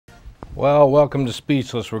Well, welcome to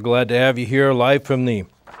Speechless. We're glad to have you here live from the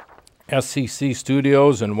SCC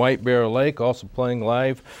studios in White Bear Lake, also playing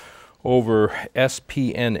live over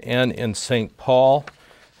SPNN in St. Paul.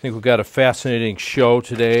 I think we've got a fascinating show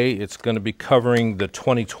today. It's going to be covering the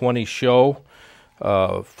 2020 show,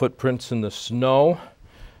 Footprints in the Snow.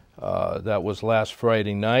 That was last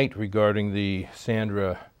Friday night regarding the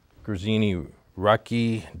Sandra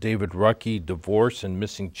Grazini-Rucki, David Rucki divorce and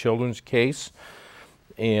missing children's case.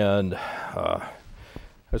 And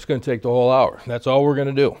it's going to take the whole hour. That's all we're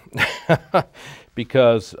going to do.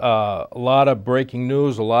 Because a lot of breaking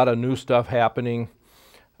news, a lot of new stuff happening,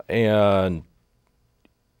 and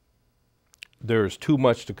there's too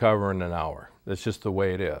much to cover in an hour. That's just the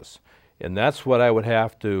way it is. And that's what I would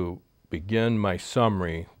have to begin my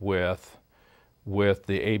summary with the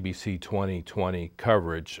ABC 2020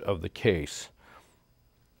 coverage of the case.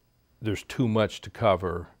 There's too much to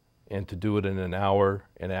cover, and to do it in an hour,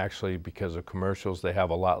 and actually because of commercials, they have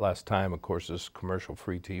a lot less time. Of course, this is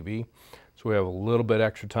commercial-free TV, so we have a little bit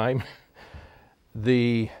extra time.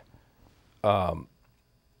 The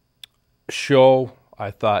show,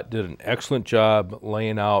 I thought, did an excellent job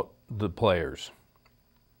laying out the players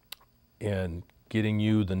and getting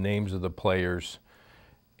you the names of the players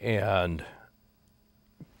and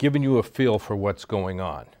giving you a feel for what's going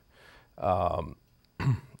on.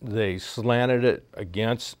 They slanted it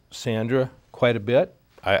against Sandra quite a bit,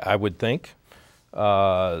 I would think,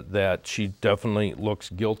 that she definitely looks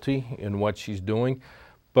guilty in what she's doing.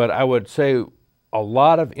 But I would say a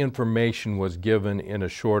lot of information was given in a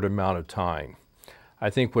short amount of time. I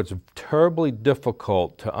think what's terribly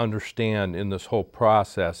difficult to understand in this whole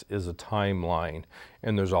process is a timeline,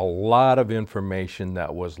 and there's a lot of information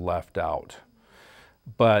that was left out.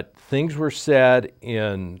 But things were said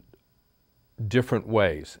in different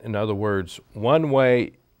ways. In other words, one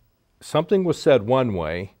way, something was said one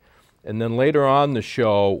way, and then later on the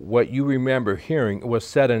show, what you remember hearing was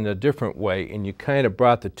said in a different way, and you kind of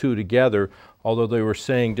brought the two together, although they were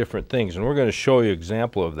saying different things. And we're going to show you an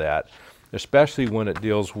example of that, especially when it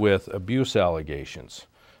deals with abuse allegations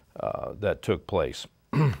that took place.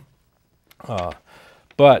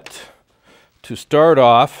 But to start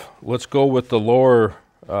off, let's go with the lower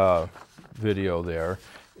video there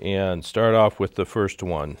and start off with the first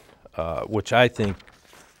one, which I think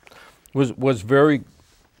was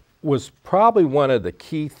probably one of the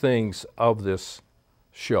key things of this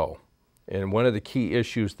show, and one of the key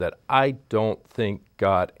issues that I don't think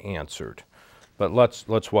got answered. But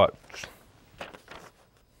let's watch.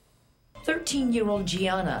 13-year-old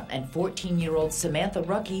Gianna and 14-year-old Samantha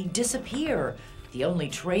Rucki disappear. The only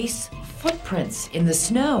trace? Footprints in the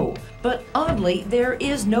snow. But oddly, there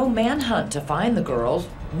is no manhunt to find the girls,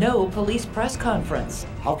 no police press conference.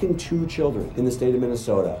 How can two children in the state of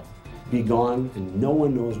Minnesota be gone and no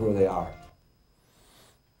one knows where they are?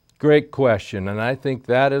 Great question, and I think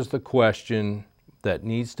that is the question that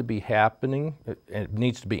needs to be happening. It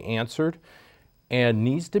needs to be answered, and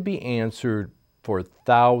needs to be answered for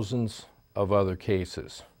thousands of other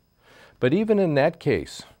cases. But even in that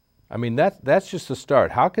case, I mean, that's just the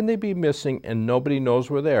start. How can they be missing and nobody knows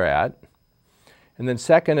where they're at? And then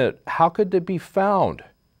second, how could they be found?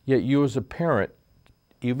 Yet you as a parent,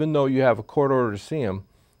 even though you have a court order to see them,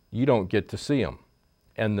 you don't get to see them.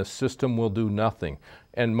 And the system will do nothing.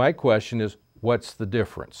 And my question is, what's the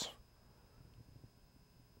difference?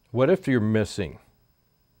 What if you're missing?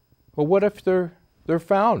 Well, what if they're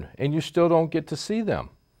found and you still don't get to see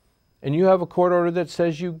them? And you have a court order that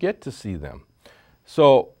says you get to see them.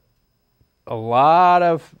 So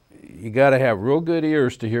you got to have real good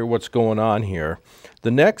ears to hear what's going on here.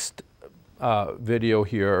 The next video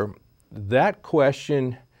here, that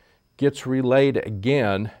question gets relayed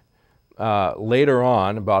again later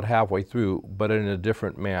on, about halfway through, but in a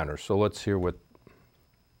different manner. So let's hear what.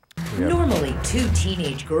 Normally, two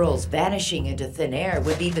teenage girls vanishing into thin air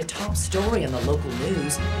would be the top story in the local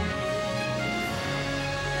news.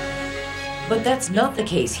 But that's not the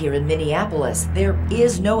case here in Minneapolis. There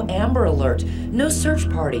is no Amber Alert, no search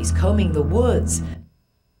parties combing the woods.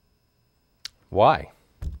 Why?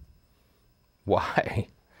 Why?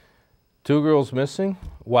 Two girls missing?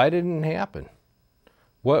 Why didn't it happen?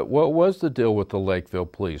 What was the deal with the Lakeville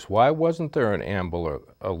police? Why wasn't there an Amber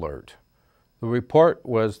Alert? The report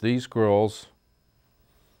was these girls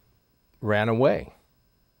ran away.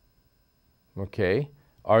 Okay?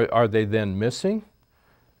 Are they then missing?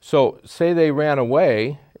 So say they ran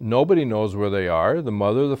away, nobody knows where they are. The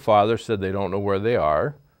mother, the father said they don't know where they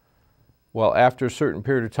are. Well, after a certain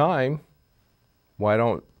period of time, why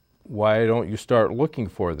don't you start looking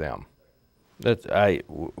for them?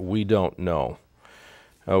 We don't know.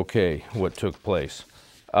 Okay, what took place.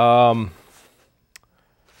 And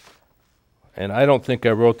I don't think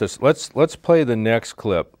I wrote this. Let's play the next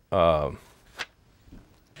clip. Did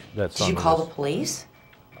you call the police?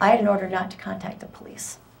 I had an order not to contact the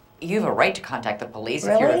police. You have a right to contact the police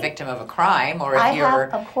Really? if you're a victim of a crime or if I you're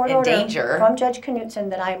have a court in order danger. from Judge Knutson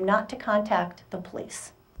that I am not to contact the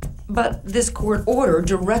police. But this court order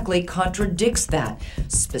directly contradicts that,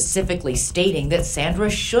 specifically stating that Sandra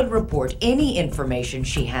should report any information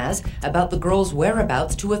she has about the girls'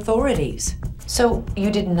 whereabouts to authorities. So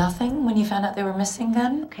you did nothing when you found out they were missing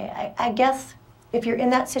then? Okay, I guess if you're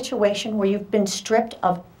in that situation where you've been stripped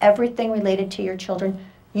of everything related to your children,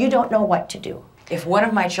 you don't know what to do. If one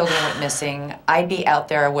of my children went missing, I'd be out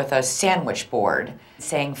there with a sandwich board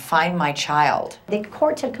saying, "Find my child." The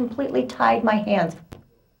courts had completely tied my hands.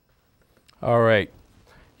 All right.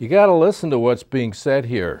 You got to listen to what's being said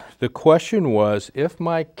here. The question was, if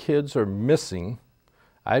my kids are missing,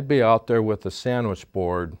 I'd be out there with a sandwich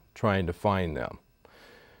board trying to find them.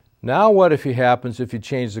 Now what if it happens if you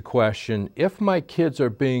change the question, if my kids are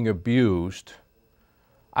being abused,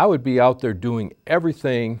 I would be out there doing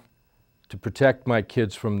everything to protect my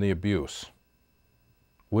kids from the abuse.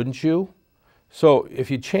 Wouldn't you? So if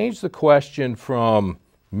you change the question from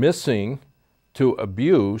missing to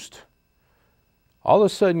abused, all of a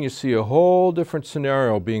sudden you see a whole different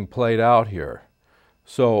scenario being played out here.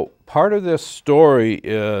 So part of this story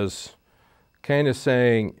is kind of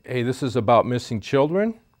saying, hey, this is about missing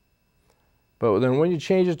children. But then when you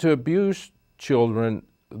change it to abused children,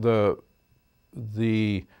 the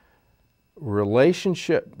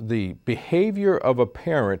relationship, the behavior of a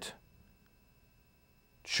parent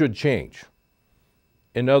should change.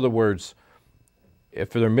 In other words,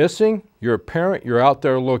 if they're missing, you're a parent, you're out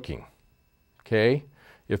there looking. Okay?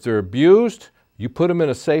 If they're abused, you put them in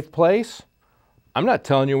a safe place. I'm not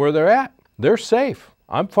telling you where they're at. They're safe.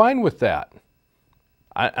 I'm fine with that.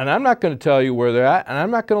 And I'm not going to tell you where they're at, and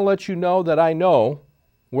I'm not going to let you know that I know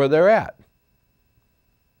where they're at.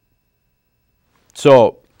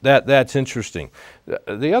 So that's interesting.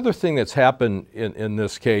 The other thing that's happened in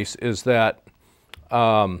this case is that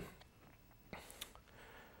from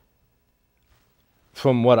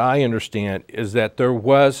what I understand is that there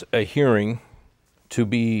was a hearing to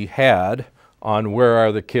be had on where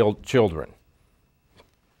are the killed children,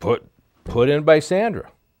 put in by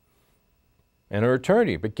Sandra and her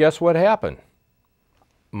attorney. But guess what happened?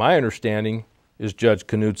 My understanding is Judge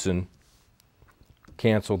Knutson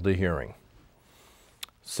canceled the hearing.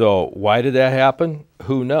 So why did that happen?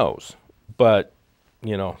 Who knows? But,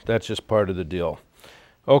 you know, that's just part of the deal.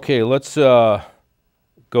 Okay, let's go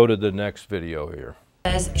to the next video here.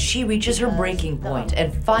 As she reaches her breaking point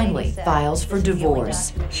and finally files for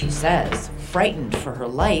divorce. She says, frightened for her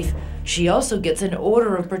life, she also gets an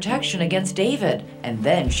order of protection against David, and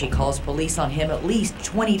then she calls police on him at least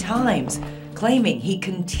 20 times, claiming he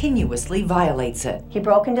continuously violates it. He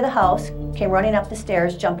broke into the house, came running up the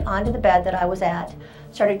stairs, jumped onto the bed that I was at,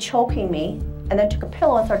 started choking me, and then took a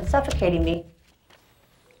pillow and started suffocating me.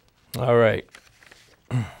 All right.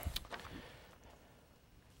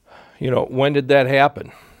 You know, when did that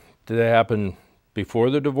happen? Did that happen before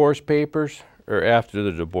the divorce papers or after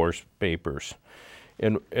the divorce papers?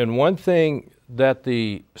 And one thing that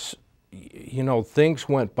things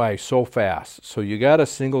went by so fast. So you got a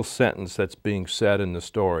single sentence that's being said in the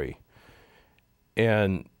story,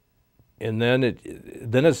 and then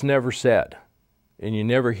it's never said, and you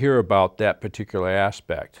never hear about that particular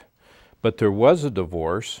aspect. But there was a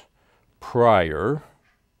divorce prior,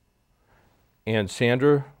 and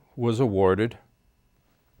Sandra was awarded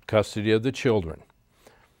custody of the children.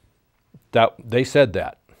 They said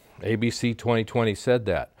that. ABC 2020 said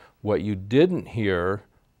that. What you didn't hear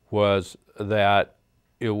was that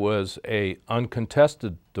it was an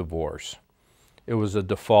uncontested divorce. It was a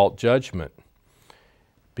default judgment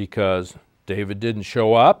because David didn't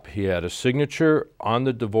show up. He had a signature on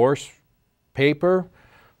the divorce paper.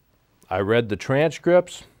 I read the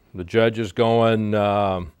transcripts. The judge is going,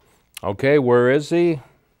 okay, where is he?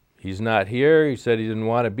 He's not here. He said he didn't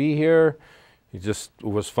want to be here. He just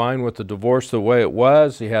was fine with the divorce the way it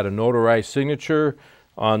was. He had a notarized signature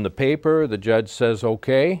on the paper. The judge says,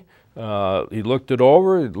 okay. He looked it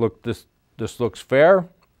over. He looked, this looks fair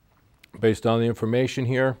based on the information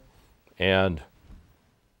here. And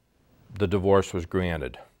the divorce was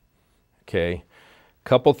granted. Okay.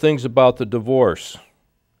 Couple things about the divorce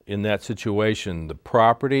in that situation. The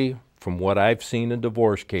property, from what I've seen in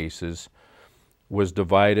divorce cases, was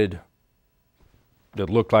divided. It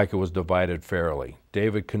looked like it was divided fairly.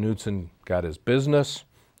 David Knutson got his business,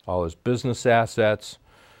 all his business assets.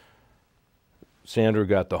 Sandra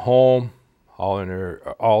got the home,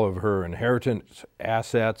 all of her inheritance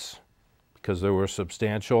assets, because they were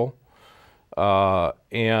substantial,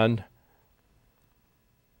 and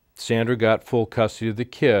Sandra got full custody of the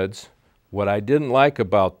kids. What I didn't like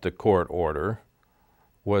about the court order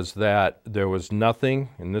was that there was nothing,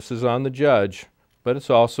 and this is on the judge, but it's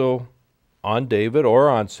also on David or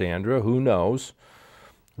on Sandra, who knows,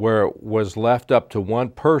 where it was left up to one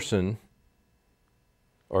person,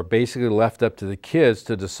 or basically left up to the kids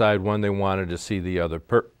to decide when they wanted to see the other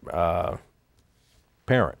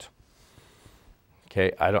parent.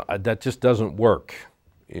 Okay, that just doesn't work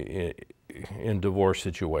in divorce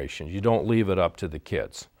situations. You don't leave it up to the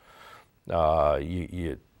kids.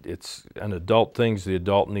 It's an adult thing. The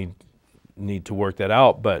adult need to work that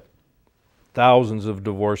out, but thousands of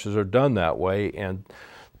divorces are done that way, and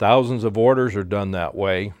thousands of orders are done that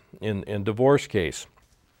way in divorce case,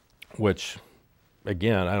 which,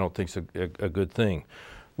 again, I don't think is a good thing.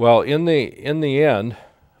 Well, in the end,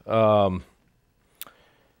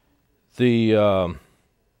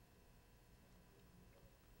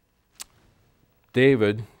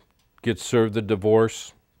 David gets served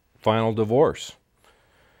the final divorce.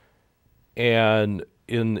 And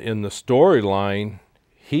in the storyline,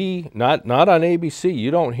 he, not on ABC,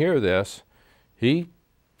 you don't hear this, he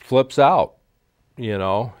flips out, you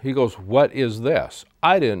know. He goes, "What is this?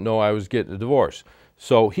 I didn't know I was getting a divorce."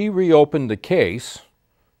 So he reopened the case,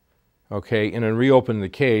 okay, and in reopening the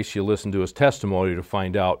case, you listen to his testimony to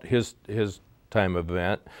find out his time of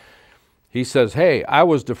event. He says, "Hey, I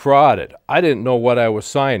was defrauded. I didn't know what I was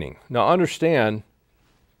signing." Now understand,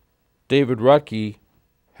 David Rucki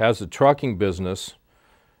has a trucking business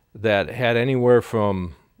that had anywhere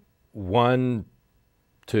from $1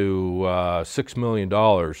 to $6 million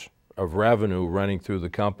of revenue running through the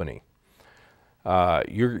company.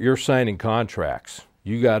 You're signing contracts.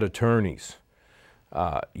 You got attorneys.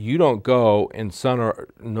 You don't go and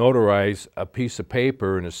notarize a piece of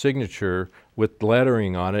paper and a signature with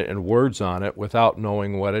lettering on it and words on it without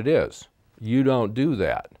knowing what it is. You don't do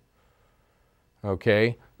that.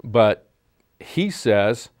 Okay? But he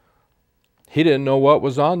says he didn't know what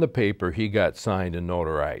was on the paper he got signed and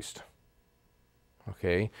notarized.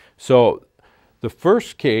 Okay? So the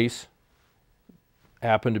first case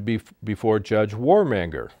happened to be before Judge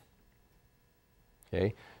Warmanger.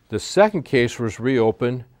 Okay? The second case was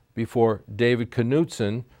reopened before David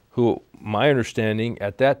Knutson, who, my understanding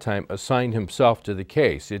at that time, assigned himself to the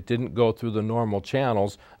case. It didn't go through the normal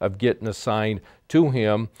channels of getting assigned to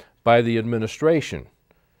him by the administration.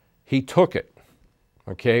 He took it,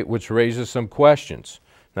 okay, which raises some questions.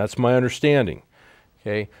 That's my understanding.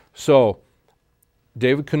 Okay, so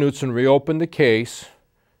David Knutson reopened the case,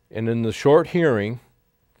 and in the short hearing,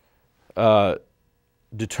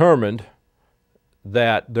 determined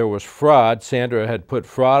that there was fraud. Sandra had put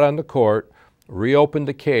fraud on the court, reopened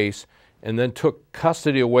the case, and then took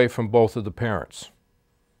custody away from both of the parents.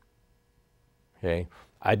 Okay,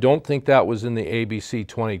 I don't think that was in the ABC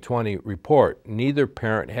 2020 report. Neither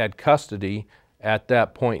parent had custody at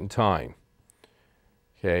that point in time.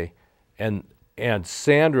 Okay, and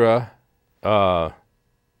Sandra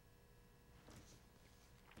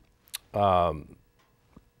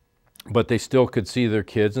but they still could see their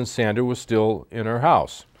kids, and Sandra was still in her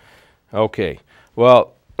house. Okay,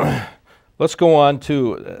 well, let's go on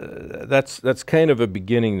to, that's kind of a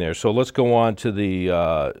beginning there. So let's go on to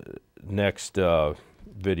the next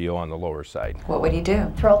video on the lower side. What would he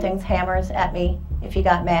do? Throw things, hammers at me if he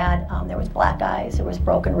got mad. There was black eyes, there was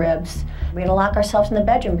broken ribs. We had to lock ourselves in the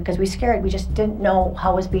bedroom because we scared. We just didn't know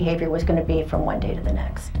how his behavior was going to be from one day to the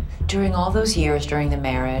next. During all those years during the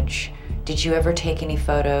marriage, did you ever take any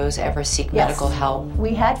photos, ever seek medical help?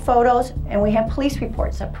 We had photos and we have police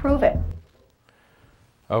reports that prove it.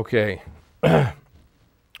 Okay,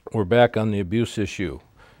 we're back on the abuse issue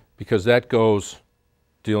because that goes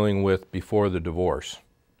dealing with before the divorce.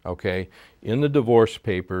 Okay, in the divorce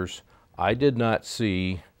papers, I did not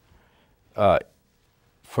see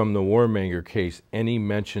from the Warmanger case any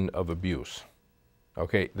mention of abuse.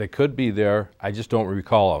 Okay, they could be there. I just don't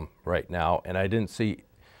recall them right now, and I didn't see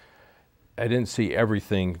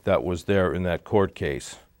everything that was there in that court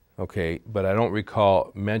case. Okay, but I don't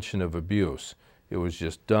recall mention of abuse. It was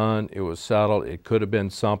just done. It was settled. It could have been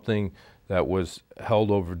something that was held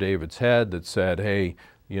over David's head that said, "Hey,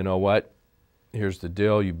 you know what? Here's the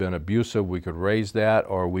deal. You've been abusive. We could raise that,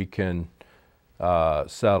 or we can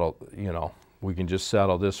settle. You know, we can just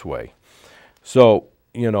settle this way." So,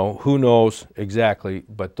 you know, who knows exactly?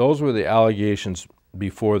 But those were the allegations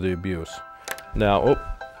before the abuse. Now,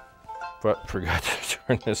 forgot to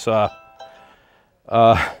turn this off.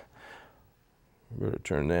 I'm going to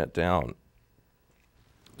turn that down.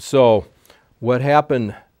 So, What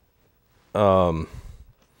happened, but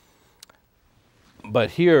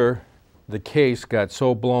here, the case got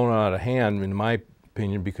so blown out of hand, in my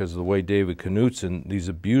opinion, because of the way David Knutson, these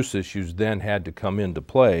abuse issues then had to come into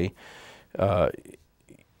play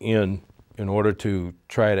in order to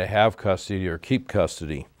try to have custody or keep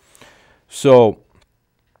custody. So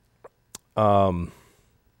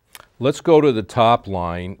let's go to the top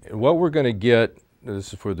line. What we're going to get,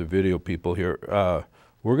 this is for the video people here,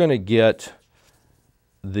 we're going to get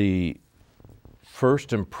the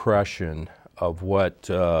first impression of what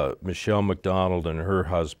Michelle McDonald and her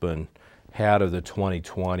husband had of the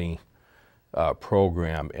 2020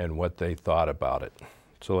 program and what they thought about it.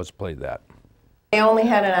 So let's play that. They only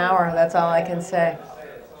had an hour, that's all I can say.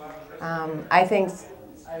 I think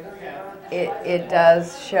it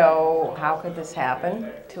does show how could this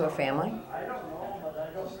happen to a family.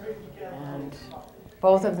 And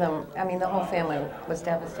both of them, I mean, the whole family was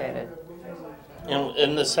devastated.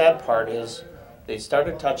 And the sad part is they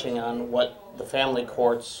started touching on what the family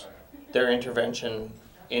courts, their intervention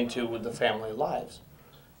into the family lives.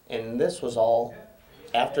 And this was all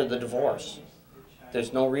after the divorce.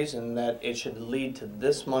 There's no reason that it should lead to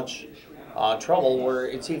this much trouble where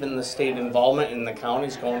it's even the state involvement in the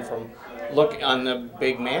counties going from look on the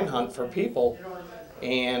big manhunt for people.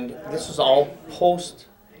 And this was all post,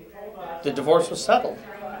 the divorce was settled.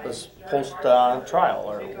 It was post-trial,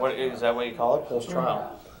 or what is that what you call it?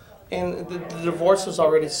 Post-trial. And the divorce was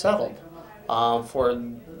already settled. For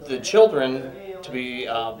the children to be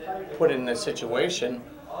put in this situation,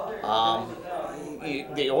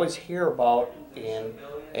 they always hear about,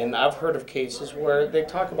 and I've heard of cases where they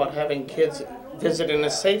talk about having kids visit in a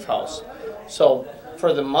safe house. So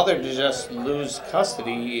for the mother to just lose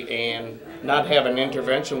custody and not have an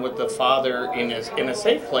intervention with the father in a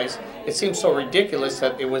safe place, it seems so ridiculous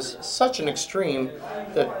that it was such an extreme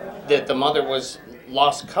that the mother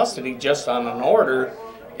lost custody just on an order,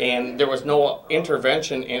 and there was no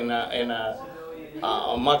intervention in a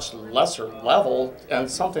much lesser level, and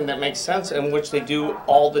something that makes sense, in which they do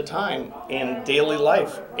all the time in daily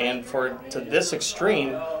life. And to this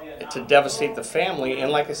extreme, to devastate the family,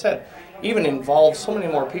 and like I said, even involve so many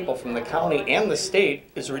more people from the county and the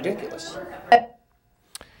state, is ridiculous.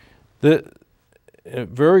 The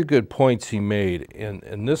very good points he made,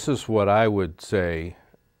 and this is what I would say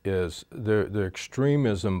is the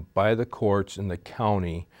extremism by the courts in the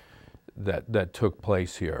county that took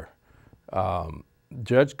place here.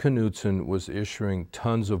 Judge Knutson was issuing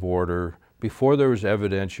tons of order before there was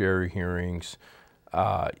evidentiary hearings,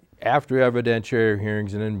 after evidentiary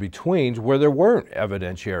hearings, and in between where there weren't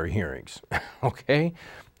evidentiary hearings, okay?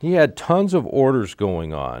 He had tons of orders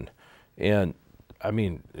going on, and I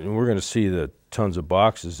mean, we're going to see the tons of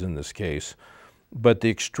boxes in this case, but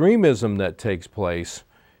the extremism that takes place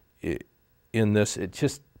in this, it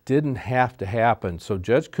just didn't have to happen. So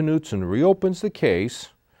Judge Knutson reopens the case,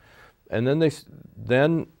 and then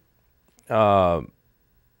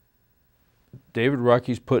David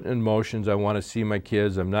Rucki's putting in motions, I want to see my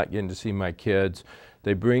kids, I'm not getting to see my kids.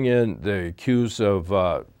 They bring in the accused of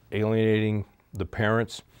alienating the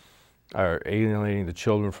parents, or alienating the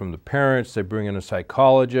children from the parents. They bring in a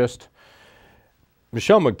psychologist.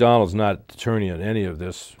 Michelle McDonald's not attorney on any of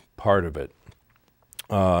this part of it.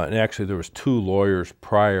 And actually there was 2 lawyers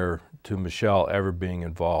prior to Michelle ever being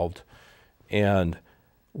involved. And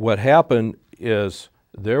what happened is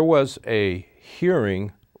there was a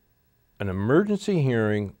hearing, an emergency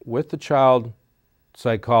hearing with the child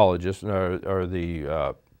psychologist or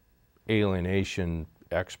the alienation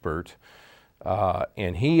expert,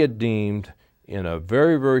 and he had deemed in a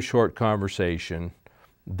very, very short conversation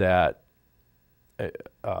that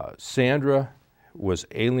Sandra was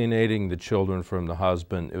alienating the children from the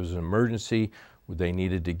husband. It was an emergency. They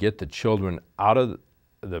needed to get the children out of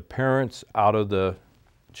the parents, out of the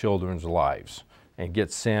children's lives, and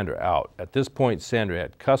get Sandra out. At this point, Sandra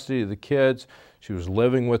had custody of the kids. She was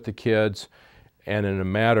living with the kids, and in a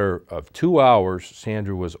matter of 2 hours,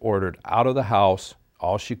 Sandra was ordered out of the house.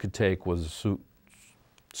 All she could take was a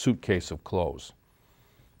suitcase of clothes.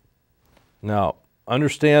 Now,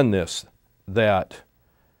 understand this, that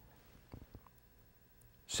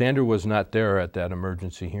Sandra was not there at that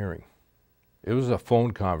emergency hearing. It was a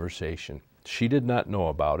phone conversation. She did not know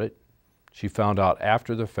about it. She found out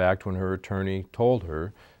after the fact when her attorney told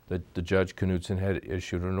her that the Judge Knutson had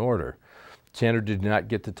issued an order. Sandra did not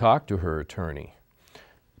get to talk to her attorney.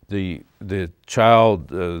 The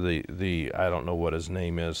child, I don't know what his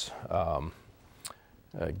name is,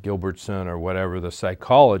 Gilbertson or whatever, the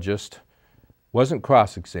psychologist, wasn't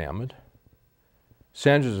cross-examined.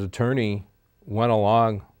 Sandra's attorney went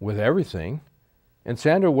along with everything, And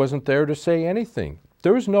Sandra wasn't there to say anything.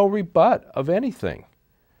 There was no rebut of anything.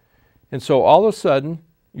 And so all of a sudden,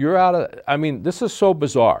 you're out of, I mean, this is so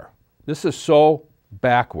bizarre. This is so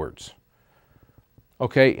backwards.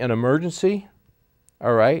 Okay, an emergency,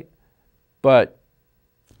 all right, but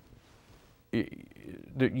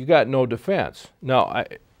you got no defense. Now,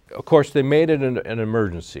 of course, they made it an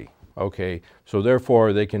emergency, okay, so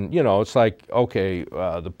therefore they can, you know, it's like, okay,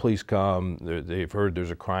 the police come, they've heard there's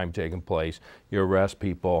a crime taking place, you arrest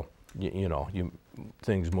people, you know,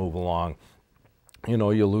 things move along. You know,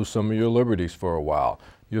 you lose some of your liberties for a while.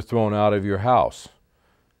 You're thrown out of your house,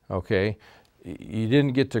 okay? You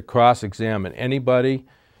didn't get to cross-examine anybody.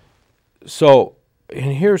 So,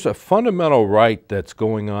 and here's a fundamental right that's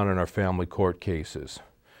going on in our family court cases.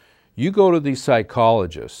 You go to these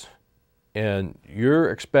psychologists, and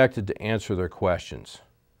you're expected to answer their questions.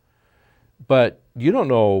 But you don't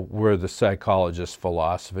know where the psychologist's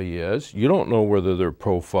philosophy is. You don't know whether they're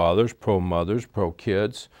pro-fathers, pro-mothers,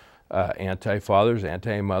 pro-kids, anti-fathers,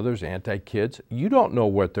 anti-mothers, anti-kids. You don't know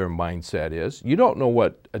what their mindset is. You don't know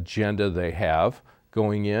what agenda they have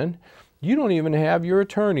going in. You don't even have your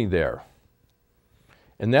attorney there.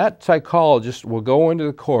 And that psychologist will go into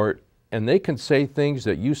the court and they can say things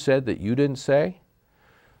that you said that you didn't say.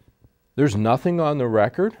 There's nothing on the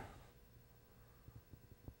record.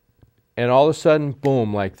 And all of a sudden,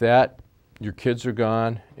 boom, like that, your kids are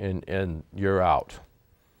gone and you're out.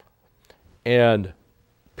 And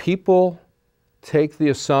people take the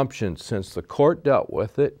assumption, since the court dealt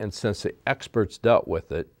with it and since the experts dealt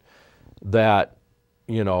with it, that,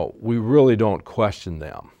 you know, we really don't question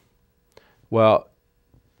them. Well,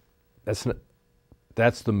 that's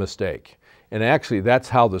the mistake. And actually, that's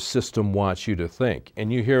how the system wants you to think.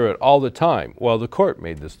 And you hear it all the time. Well, the court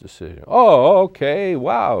made this decision. Oh, okay,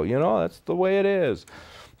 wow, you know, that's the way it is.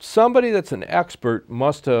 Somebody that's an expert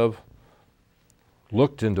must have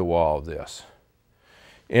looked into all of this.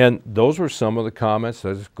 And those were some of the comments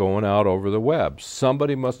that's going out over the web.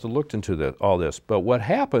 Somebody must have looked into all this. But what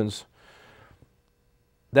happens,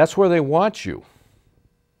 that's where they want you,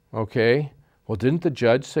 okay? Well, didn't the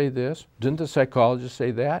judge say this? Didn't the psychologist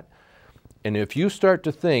say that? And if you start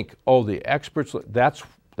to think, oh, the experts,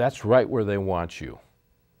 that's right where they want you,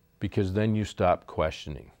 because then you stop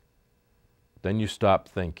questioning. Then you stop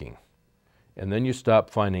thinking. And then you stop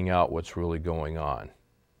finding out what's really going on.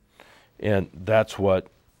 And that's what,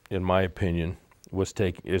 in my opinion,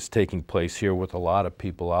 is taking place here with a lot of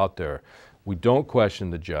people out there. We don't question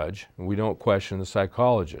the judge, and we don't question the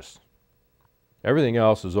psychologist. Everything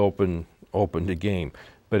else is open to game.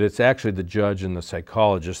 But it's actually the judge and the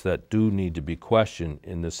psychologist that do need to be questioned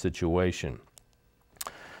in this situation.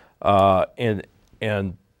 And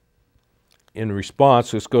in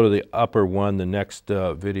response, let's go to the upper one, the next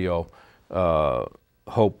video,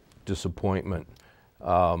 hope, disappointment.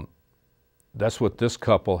 That's what this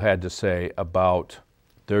couple had to say about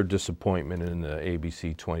their disappointment in the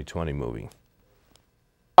ABC 2020 movie.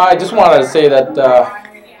 I just wanted to say that,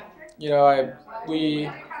 you know, we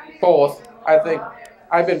both, I think,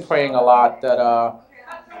 I've been praying a lot that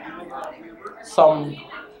some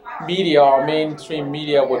media or mainstream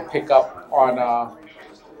media would pick up on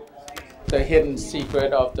the hidden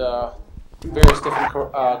secret of the various different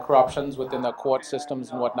corruptions within the court systems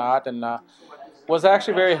and whatnot, and was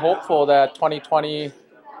actually very hopeful that 2020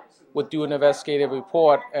 would do an investigative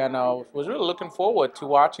report, and was really looking forward to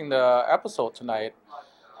watching the episode tonight.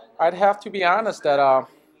 I'd have to be honest that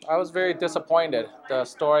I was very disappointed. The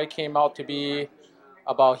story came out to be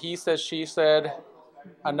about he said, she said,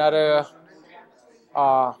 another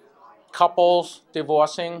couples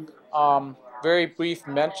divorcing, very brief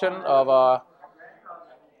mention of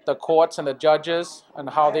the courts and the judges and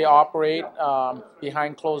how they operate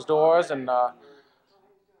behind closed doors, and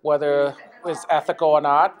whether it's ethical or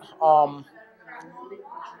not.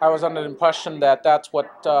 I was under the impression that that's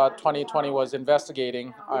what 2020 was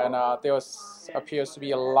investigating, and there appears to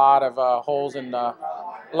be a lot of holes in a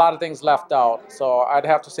lot of things left out. So I'd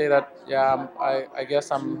have to say that, yeah, I guess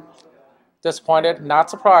I'm disappointed. Not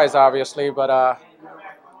surprised, obviously, but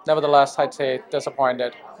nevertheless, I'd say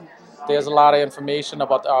disappointed. There's a lot of information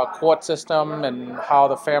about our court system and how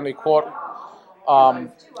the family court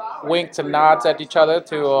winks and nods at each other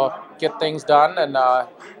to get things done, and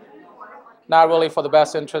not really for the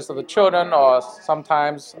best interest of the children, or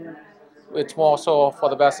sometimes it's more so for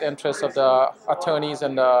the best interest of the attorneys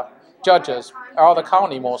and the judges, or the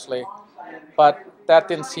county mostly. But that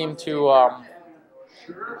didn't seem to,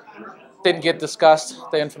 didn't get discussed.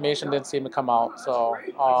 The information didn't seem to come out. So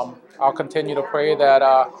I'll continue to pray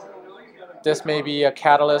that this may be a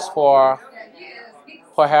catalyst for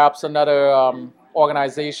perhaps another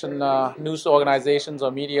organization, news organizations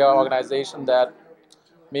or media organization that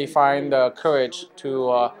may find courage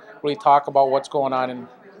to really talk about what's going on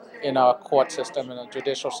in our court system, in a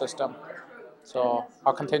judicial system. So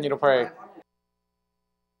I'll continue to pray.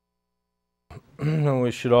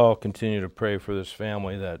 We should all continue to pray for this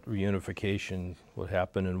family, that reunification would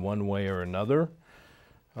happen in one way or another,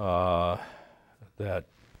 that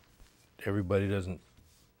everybody doesn't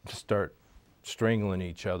start strangling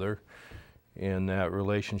each other, and that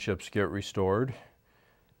relationships get restored,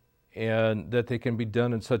 and that they can be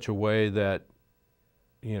done in such a way that,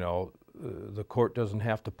 you know, the court doesn't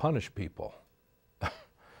have to punish people,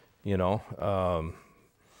 you know,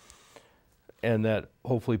 and that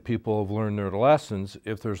hopefully people have learned their lessons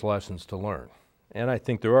if there's lessons to learn. And I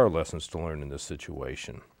think there are lessons to learn in this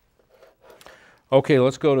situation. Okay,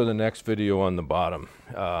 let's go to the next video on the bottom.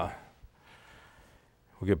 We'll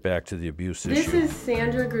get back to the abuse issue. This is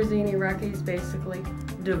Sandra Grazini-Rucki's basically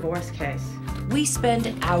divorce case. We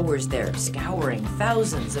spend hours there scouring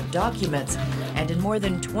thousands of documents, and in more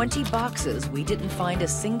than 20 boxes, we didn't find a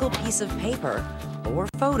single piece of paper or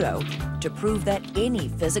photo to prove that any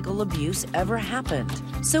physical abuse ever happened.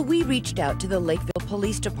 So we reached out to the Lakeville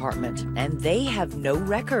Police Department, and they have no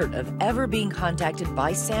record of ever being contacted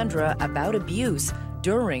by Sandra about abuse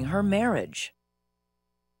during her marriage.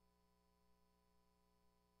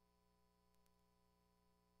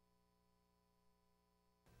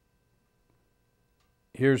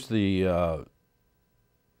 Here's the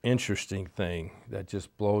interesting thing that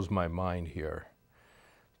just blows my mind here.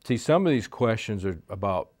 See, some of these questions are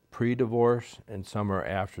about pre-divorce and some are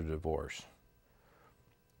after divorce.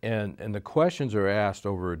 And the questions are asked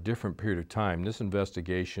over a different period of time. This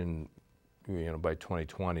investigation, you know, by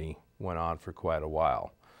 2020 went on for quite a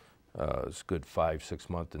while. It's a good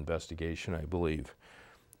 5-6 month investigation, I believe.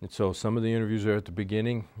 And so some of the interviews are at the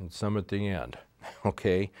beginning and some at the end,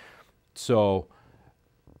 okay? So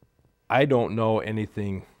I don't know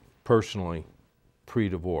anything personally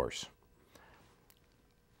pre-divorce.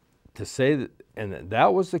 To say that, and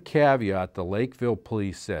that was the caveat the Lakeville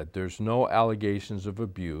police said, there's no allegations of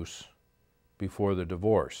abuse before the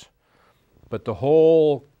divorce. But the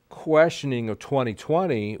whole questioning of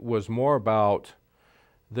 2020 was more about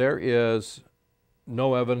there is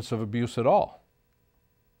no evidence of abuse at all.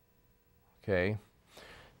 Okay?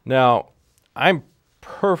 Now, I'm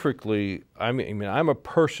a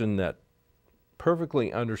person that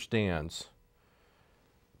perfectly understands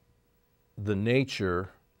the nature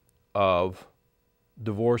of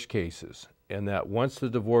divorce cases, and that once the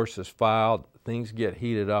divorce is filed, things get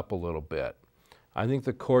heated up a little bit. I think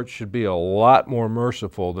the courts should be a lot more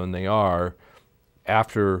merciful than they are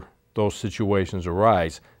after those situations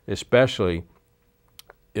arise, especially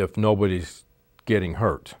if nobody's getting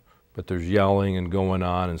hurt, but there's yelling and going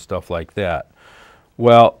on and stuff like that.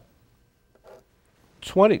 Well,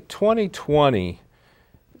 2020,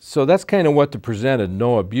 so that's kind of what they presented,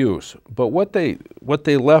 no abuse. But what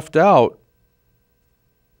they left out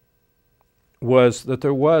was that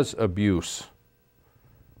there was abuse,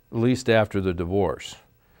 at least after the divorce,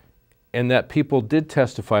 and that people did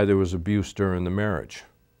testify there was abuse during the marriage.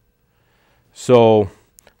 So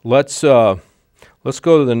let's go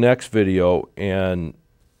to the next video and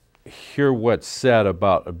hear what's said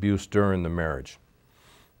about abuse during the marriage.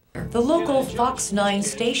 The local Fox 9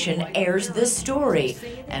 station airs this story,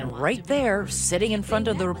 and right there, sitting in front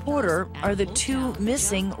of the reporter, are the two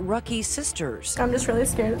missing Rucki sisters. I'm just really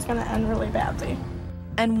scared it's going to end really badly.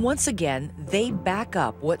 And once again, they back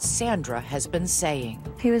up what Sandra has been saying.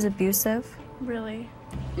 He was abusive. Really.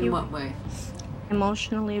 In what way?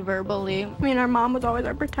 Emotionally, verbally. I mean, our mom was always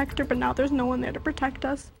our protector, but now there's no one there to protect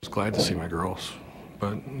us. I was glad to see my girls,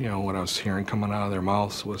 but, you know, what I was hearing coming out of their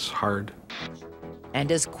mouths was hard. And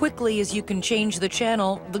as quickly as you can change the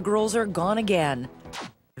channel, the girls are gone again,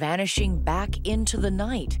 vanishing back into the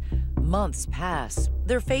night. Months pass.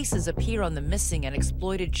 Their faces appear on the missing and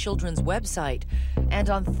exploited children's website and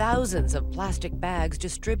on thousands of plastic bags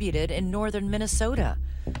distributed in northern Minnesota.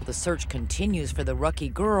 The search continues for the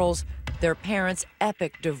Rucki girls. Their parents'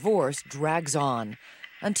 epic divorce drags on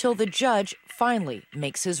until the judge finally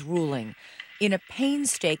makes his ruling. In a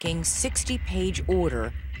painstaking 60-page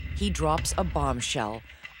order, he drops a bombshell,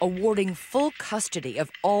 awarding full custody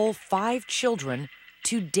of all 5 children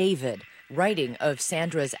to David, writing of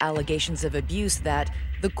Sandra's allegations of abuse that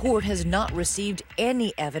the court has not received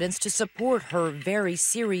any evidence to support her very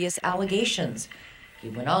serious allegations. He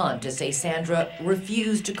went on to say Sandra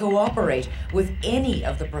refused to cooperate with any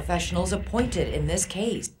of the professionals appointed in this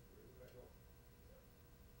case.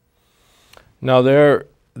 Now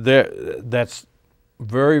that's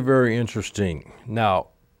very, very interesting. Now,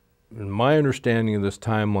 my understanding of this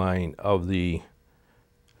timeline of the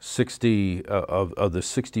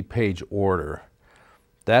 60-page order,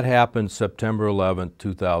 that happened September 11th,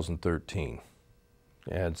 2013,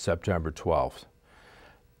 and September 12th.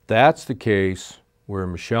 That's the case where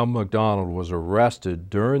Michelle McDonald was arrested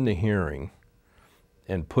during the hearing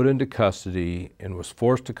and put into custody and was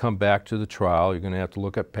forced to come back to the trial. You're going to have to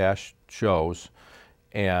look at past shows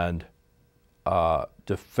and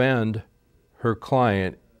defend her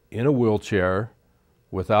client in a wheelchair,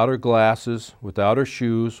 without her glasses, without her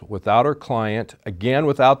shoes, without her client, again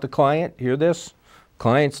without the client. Hear this?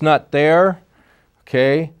 Client's not there,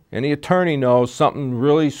 okay? Any attorney knows something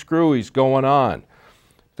really screwy's going on.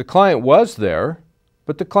 The client was there,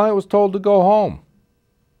 but the client was told to go home,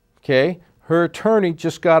 okay? Her attorney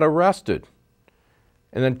just got arrested.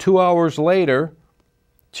 And then 2 hours later,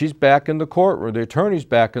 she's back in the courtroom. The attorney's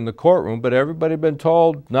back in the courtroom, but everybody been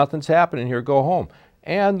told nothing's happening here, go home.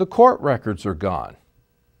 And the court records are gone.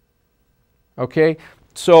 Okay,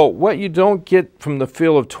 so what you don't get from the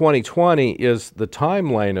feel of 2020 is the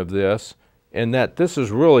timeline of this, and that this is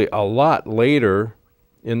really a lot later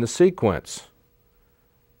in the sequence.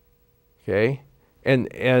 Okay,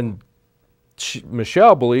 and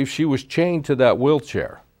Michelle believes she was chained to that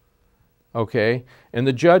wheelchair. Okay, and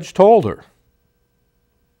the judge told her,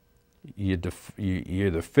 you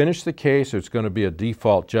either finish the case or it's going to be a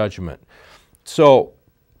default judgment. So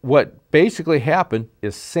what basically happened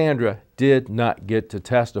is Sandra did not get to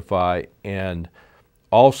testify, and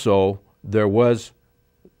also the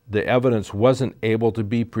evidence wasn't able to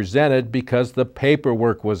be presented because the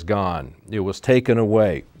paperwork was gone. It was taken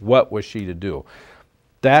away. What was she to do?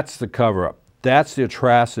 That's the cover-up. That's the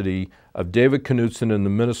atrocity of David Knutson in the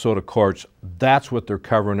Minnesota courts. That's what they're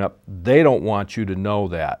covering up. They don't want you to know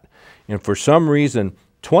that. And for some reason,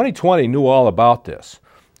 2020 knew all about this.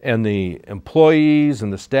 And the employees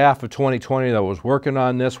and the staff of 2020 that was working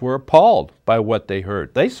on this were appalled by what they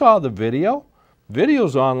heard. They saw the video.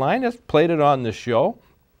 Video's online. It's played it on this show.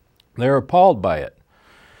 They're appalled by it.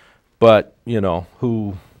 But, you know,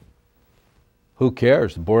 who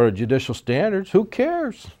cares? The Board of Judicial Standards, who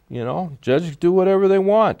cares? You know, judges do whatever they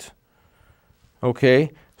want.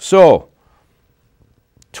 Okay, so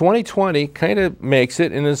 2020 kind of makes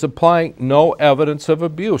it and is applying no evidence of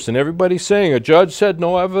abuse. And everybody's saying, a judge said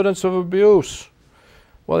no evidence of abuse.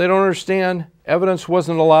 Well, they don't understand evidence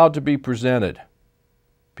wasn't allowed to be presented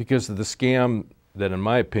because of the scam that, in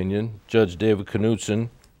my opinion, Judge David Knutson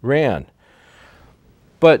ran.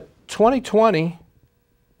 But 2020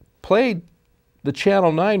 played the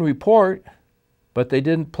Channel 9 report, but they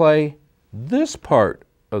didn't play this part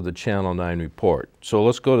of the Channel 9 report. So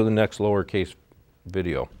let's go to the next lowercase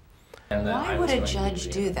video. Why would a judge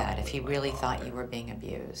do that if he really thought you were being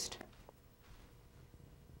abused?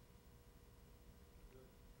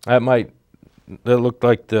 That looked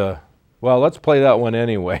like the, well, let's play that one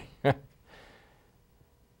anyway.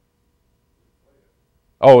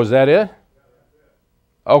 Oh, is that it?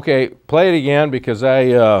 Okay, play it again because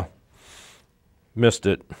I missed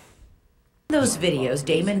it. In those videos,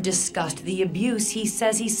 Damon discussed the abuse he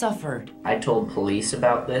says he suffered. I told police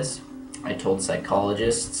about this. I told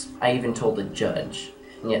psychologists. I even told a judge.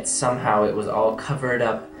 And yet somehow it was all covered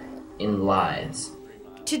up in lies.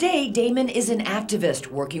 Today, Damon is an activist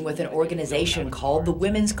working with an organization called the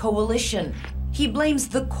Women's Coalition. He blames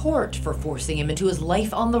the court for forcing him into his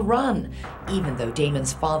life on the run, even though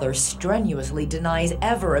Damon's father strenuously denies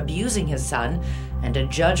ever abusing his son, and a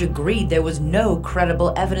judge agreed there was no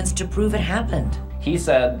credible evidence to prove it happened. He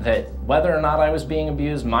said that whether or not I was being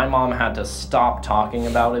abused, my mom had to stop talking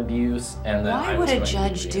about abuse, and that Why would a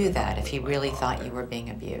judge do that if he really thought you were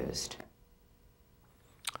being abused?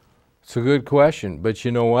 It's a good question, but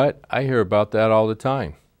you know what? I hear about that all the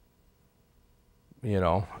time. You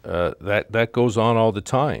know, that goes on all the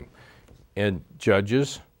time. And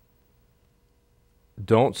judges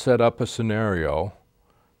don't set up a scenario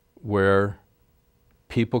where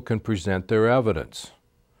people can present their evidence.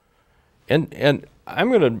 And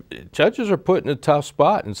judges are put in a tough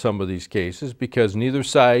spot in some of these cases because neither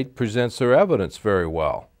side presents their evidence very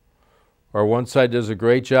well. Or one side does a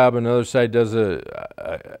great job, and another side does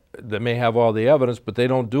they may have all the evidence, but they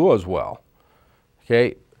don't do as well.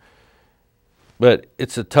 Okay? But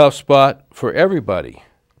it's a tough spot for everybody.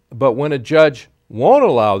 But when a judge won't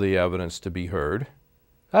allow the evidence to be heard,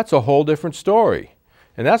 that's a whole different story.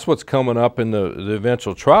 And that's what's coming up in the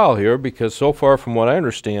eventual trial here, because so far from what I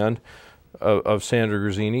understand of Sandra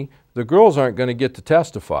Grazini, the girls aren't going to get to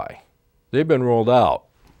testify. They've been ruled out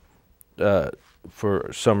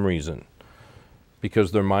for some reason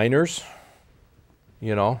because they're minors.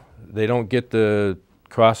 You know, they don't get to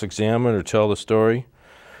cross-examine or tell the story.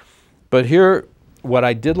 But here, what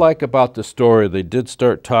I did like about the story, they did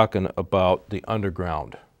start talking about the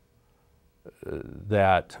underground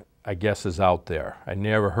that I guess is out there. I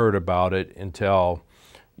never heard about it until,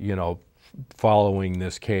 you know, following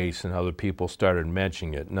this case and other people started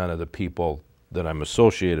mentioning it. None of the people that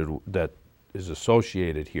that is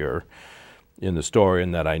associated here in the story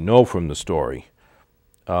and that I know from the story.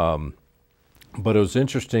 But it was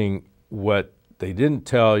interesting what they didn't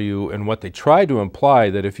tell you and what they tried to imply,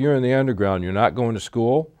 that if you're in the underground, you're not going to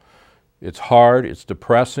school, it's hard, it's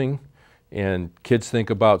depressing, and kids think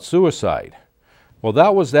about suicide. Well,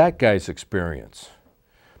 that was that guy's experience.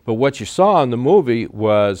 But what you saw in the movie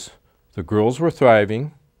was the girls were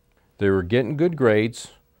thriving, they were getting good grades,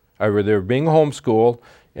 or they were being homeschooled,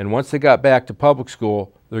 and once they got back to public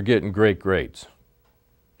school, they're getting great grades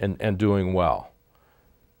and doing well.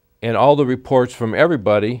 And all the reports from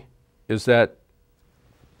everybody is that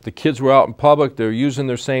the kids were out in public, they're using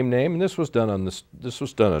their same name, and this was done in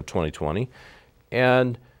 2020,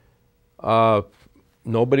 and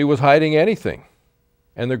nobody was hiding anything.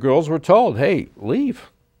 And the girls were told, hey, leave.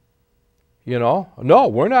 You know, no,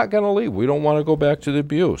 we're not going to leave. We don't want to go back to the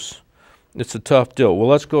abuse. It's a tough deal. Well,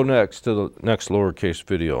 let's go next to the next lowercase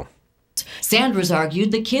video. Sandra's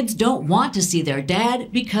argued the kids don't want to see their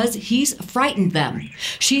dad because he's frightened them.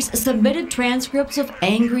 She's submitted transcripts of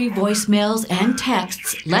angry voicemails and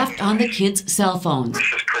texts left on the kids' cell phones.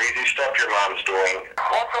 This is crazy stuff your mom's doing.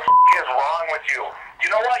 What the is wrong with you? You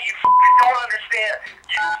know what? You don't understand.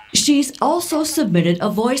 She's also submitted a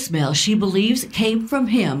voicemail she believes came from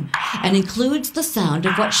him and includes the sound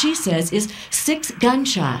of what she says is 6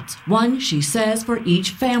 gunshots, one, she says, for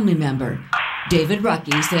each family member. David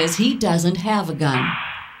Rucki says he doesn't have a gun.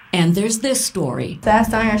 And there's this story. He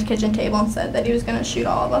sat down at our kitchen table and said that he was going to shoot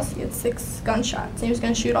all of us. He had 6 gunshots, and he was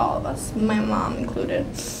going to shoot all of us, my mom included.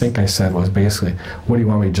 I think I said was basically, what do you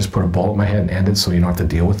want me to just put a bullet in my head and end it so you don't have to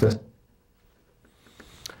deal with this?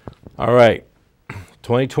 All right.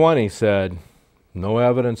 2020 said no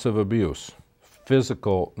evidence of abuse.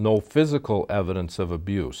 No physical evidence of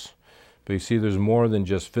abuse. But you see, there's more than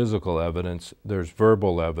just physical evidence. There's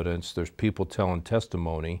verbal evidence. There's people telling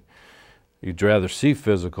testimony. You'd rather see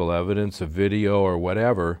physical evidence, a video or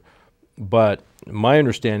whatever. But my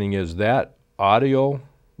understanding is that audio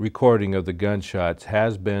recording of the gunshots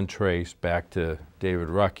has been traced back to David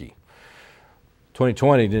Rucki.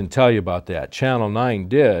 2020 didn't tell you about that. Channel 9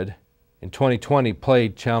 did. And 2020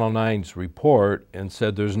 played Channel 9's report and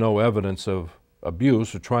said there's no evidence of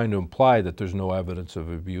abuse, or trying to imply that there's no evidence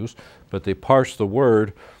of abuse, but they parsed the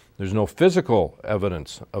word, there's no physical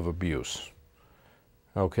evidence of abuse.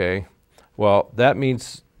 Okay, well, that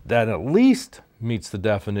means that at least meets the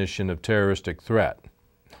definition of terroristic threat.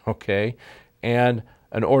 Okay, and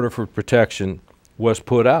an order for protection was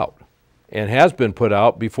put out and has been put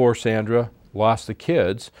out before Sandra lost the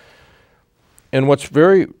kids. And what's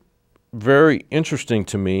very, very interesting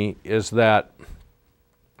to me is that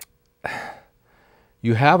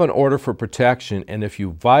you have an order for protection, and if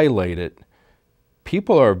you violate it,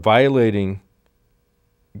 people are violating,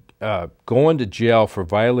 going to jail for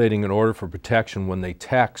violating an order for protection when they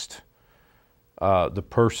text the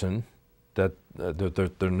person that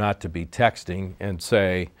they're not to be texting and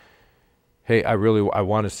say, hey, I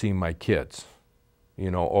want to see my kids, you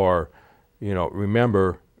know, or, you know,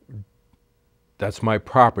 remember, that's my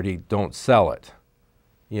property, don't sell it,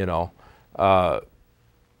 you know.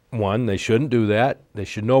 One, they shouldn't do that. They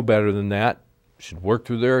should know better than that. Should work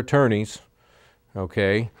through their attorneys,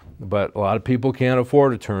 okay? But a lot of people can't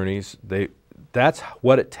afford attorneys. That's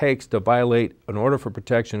what it takes to violate an order for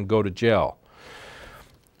protection and go to jail.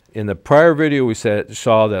 In the prior video, we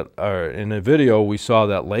saw that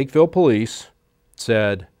Lakeville police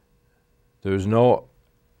said there's no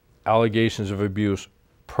allegations of abuse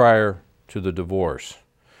prior to the divorce.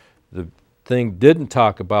 The thing didn't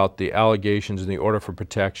talk about the allegations in the order for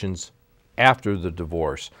protections after the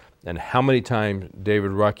divorce and how many times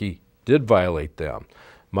David Rucki did violate them.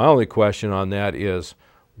 My only question on that is,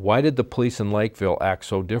 why did the police in Lakeville act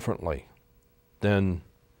so differently than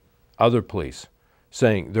other police,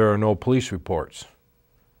 saying there are no police reports?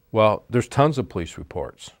 Well, there's tons of police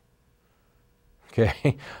reports.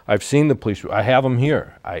 Okay, I've seen the police. I have them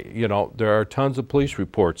here. You know, there are tons of police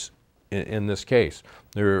reports in this case.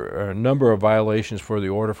 There are a number of violations for the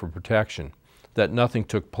order for protection, that nothing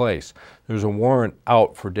took place. There's a warrant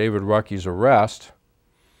out for David Rucki's arrest,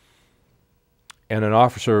 and an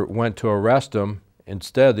officer went to arrest him.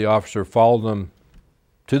 Instead, the officer followed him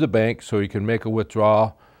to the bank so he could make a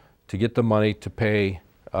withdrawal to get the money to pay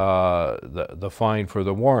the fine for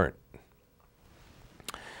the warrant.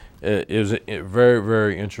 It was very,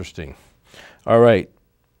 very interesting. All right.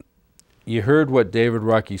 you heard what David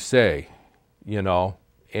Rucki say, you know,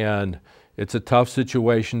 and it's a tough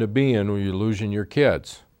situation to be in when you're losing your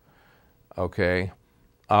kids, okay?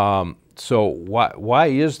 So why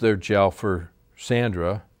is there jail for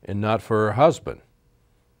Sandra and not for her husband?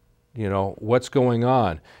 You know, what's going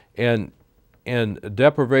on? And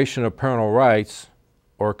deprivation of parental rights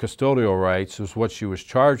or custodial rights is what she was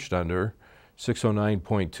charged under,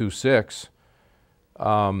 609.26.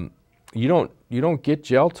 You don't get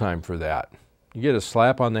jail time for that. You get a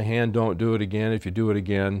slap on the hand, don't do it again. If you do it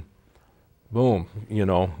again, boom, you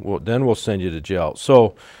know, well, then we'll send you to jail.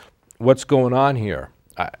 So what's going on here?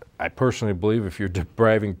 I personally believe if you're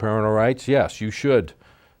depriving parental rights, yes, you should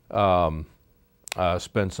spend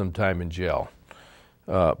some time in jail.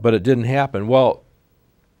 But it didn't happen. Well,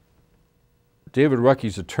 David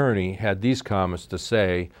Rucki's attorney had these comments to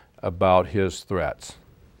say about his threats.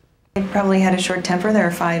 He probably had a short temper. There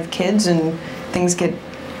are 5 kids and things get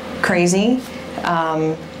crazy.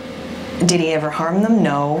 Did he ever harm them?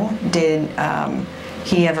 No. Did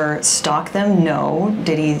he ever stalk them? No.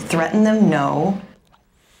 Did he threaten them? No.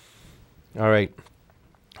 All right.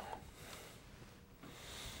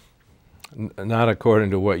 Not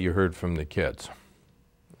according to what you heard from the kids.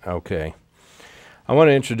 Okay. I want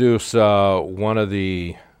to introduce one of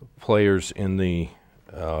the players in the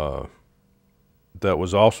that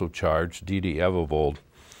was also charged, Dee Dee Evervold,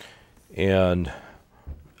 and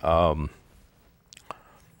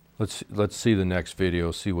let's see the next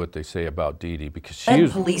video, see what they say about Dee Dee, because she And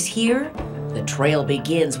was... police here? The trail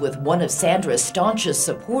begins with one of Sandra's staunchest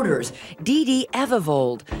supporters, Dee Dee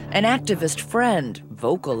Evervold, an activist friend,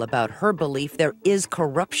 vocal about her belief there is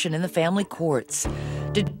corruption in the family courts.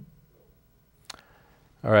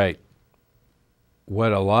 All right.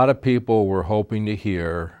 What a lot of people were hoping to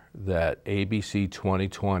hear, that ABC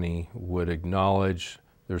 2020 would acknowledge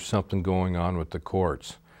there's something going on with the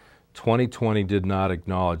courts. 2020 did not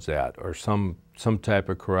acknowledge that, or some type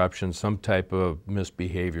of corruption, some type of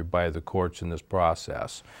misbehavior by the courts in this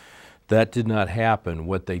process. That did not happen.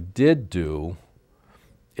 What they did do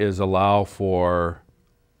is allow for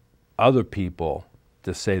other people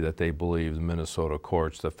to say that they believe the Minnesota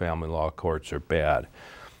courts, the family law courts, are bad.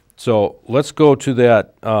 So let's go to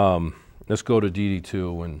that. Let's go to Dee Dee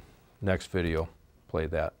 2 and next video. Play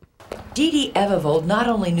that. Dee Dee Evervold not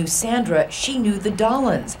only knew Sandra, she knew the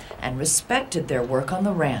Dollins and respected their work on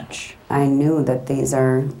the ranch. I knew that these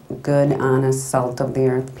are good, honest,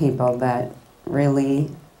 salt-of-the-earth people that really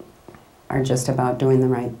are just about doing the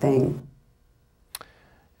right thing.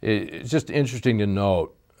 It's just interesting to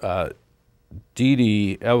note, Dee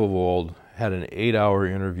Dee Evervold had an 8-hour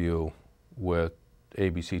interview with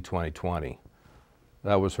ABC 2020.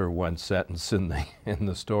 That was her one sentence in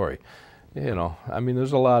the story. You know, I mean,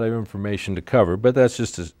 there's a lot of information to cover, but that's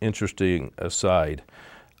just an interesting aside.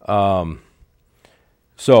 And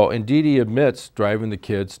Dee Dee admits driving the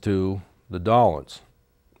kids to the Dollins,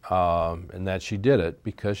 and that she did it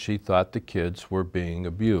because she thought the kids were being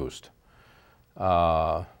abused.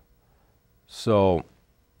 So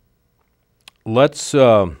let's,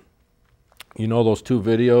 you know, those 2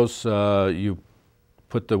 videos you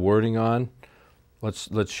put the wording on.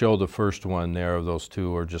 Let's show the first one there of those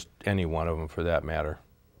 2, or just any one of them for that matter.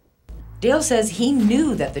 Dale says he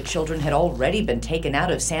knew that the children had already been taken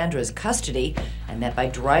out of Sandra's custody and that by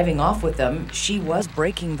driving off with them, she was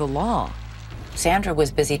breaking the law. Sandra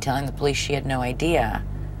was busy telling the police she had no idea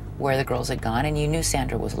where the girls had gone, and you knew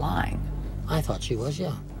Sandra was lying. I thought she was,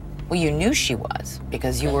 yeah. Well, you knew she was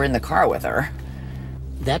because you were in the car with her.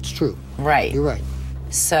 That's true. Right. You're right.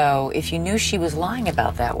 So if you knew she was lying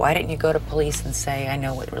about that, why didn't you go to police and say, I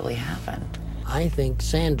know what really happened? I think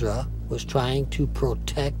Sandra was trying to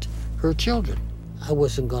protect her children. I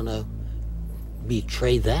wasn't going to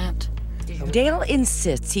betray that. Dale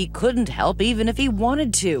insists he couldn't help even if he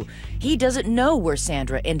wanted to. He doesn't know where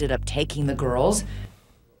Sandra ended up taking the girls.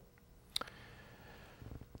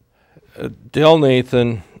 Dale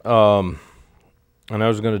Nathan, and I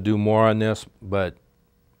was going to do more on this, but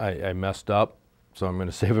I messed up, so I'm going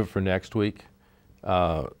to save it for next week.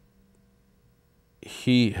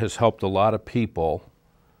 He has helped a lot of people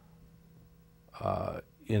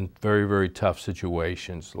in very, very tough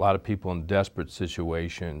situations, a lot of people in desperate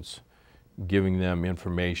situations, giving them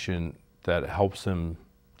information that helps them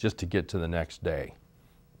just to get to the next day,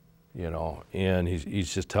 you know, and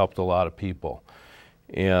he's just helped a lot of people.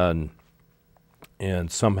 And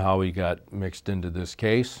somehow he got mixed into this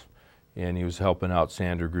case, and he was helping out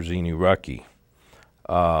Sandra Grazini-Rucki.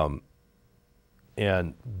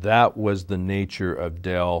 And that was the nature of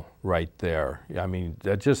Dale right there. I mean,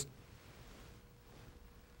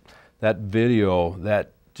 that video,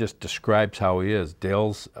 just describes how he is.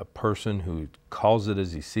 Dale's a person who calls it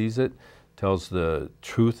as he sees it, tells the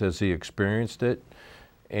truth as he experienced it,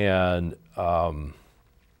 and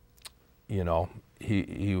you know,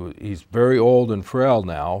 he's very old and frail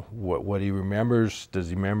now. What he remembers, does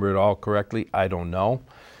he remember it all correctly? I don't know,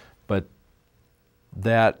 but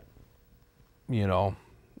that, you know,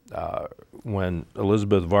 when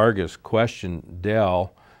Elizabeth Vargas questioned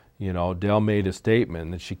Dale, you know, Dale made a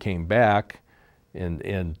statement that she came back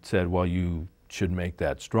and said, well, you should make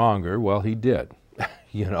that stronger. Well, he did,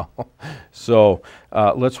 you know. So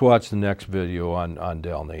let's watch the next video on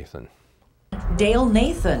Dale Nathan. Dale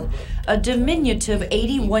Nathan, a diminutive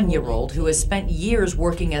 81-year-old who has spent years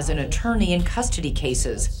working as an attorney in custody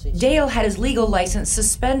cases. Dale had his legal license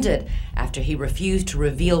suspended after he refused to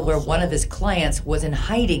reveal where one of his clients was in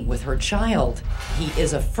hiding with her child. He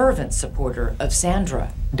is a fervent supporter of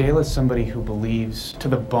Sandra. Dale is somebody who believes to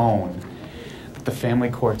the bone that the family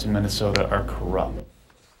courts in Minnesota are corrupt.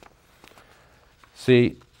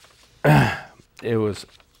 See, it was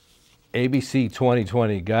ABC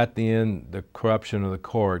 2020 got the corruption of the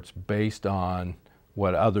courts based on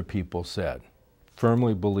what other people said.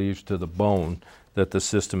 Firmly believes to the bone that the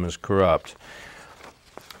system is corrupt.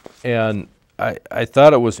 And I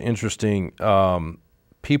thought it was interesting.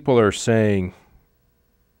 People are saying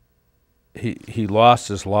he lost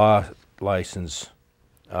his law license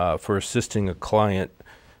for assisting a client,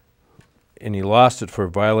 and he lost it for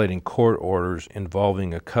violating court orders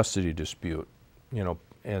involving a custody dispute. You know,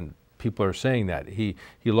 and people are saying that. He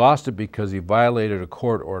lost it because he violated a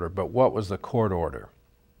court order, but what was the court order?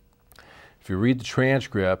 If you read the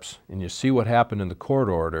transcripts and you see what happened in the court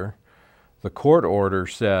order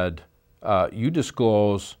said, you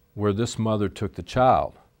disclose where this mother took the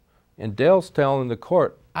child. And Dale's telling the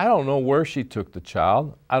court, I don't know where she took the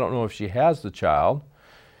child. I don't know if she has the child.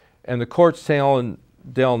 And the court's telling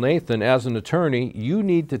Dale Nathan, as an attorney, you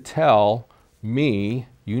need to tell me,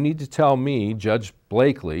 Judge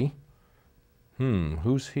Blakely,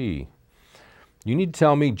 who's he? You need to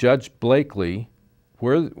tell me, Judge Blakely,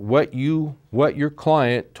 what your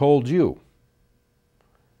client told you.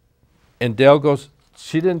 And Dale goes,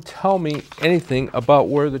 she didn't tell me anything about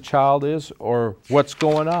where the child is or what's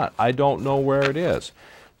going on. I don't know where it is.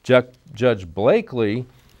 Judge Blakely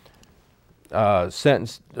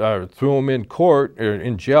threw him in court, or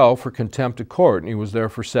in jail for contempt of court, and he was there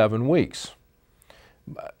for 7 weeks.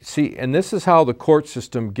 See, and this is how the court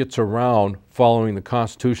system gets around following the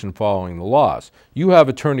Constitution, following the laws. You have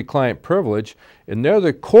attorney-client privilege, and there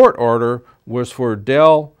the court order was for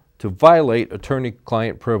Dale to violate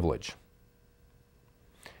attorney-client privilege.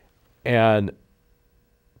 And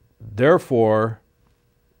therefore,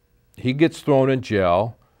 he gets thrown in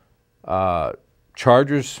jail.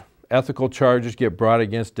 Ethical charges get brought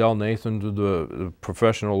against Dale Nathan to the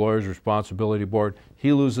Professional Lawyers Responsibility Board.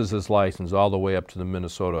 He loses his license all the way up to the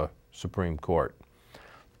Minnesota Supreme Court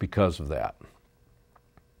because of that.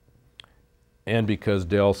 And because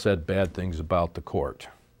Dale said bad things about the court.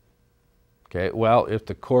 Okay, well, if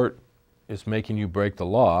the court is making you break the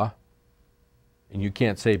law and you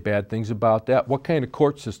can't say bad things about that, what kind of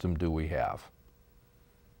court system do we have?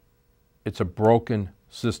 It's a broken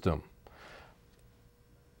system.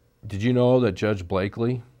 Did you know that Judge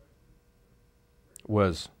Blakely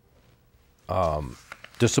was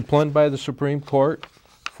disciplined by the Supreme Court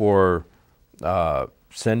for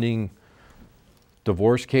sending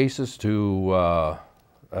divorce cases to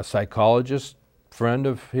a psychologist friend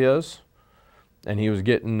of his, and he was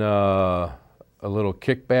getting a little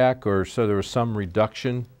kickback, or so there was some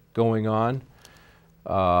reduction going on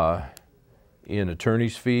in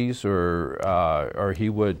attorney's fees, or he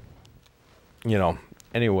would, you know.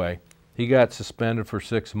 Anyway, he got suspended for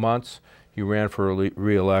 6 months. He ran for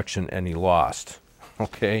re-election and he lost.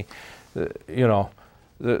 Okay, you know,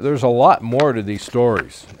 there's a lot more to these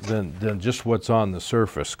stories than just what's on the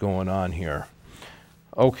surface going on here.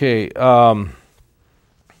 Okay, I'm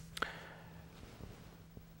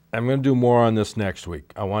going to do more on this next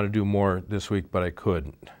week. I want to do more this week, but I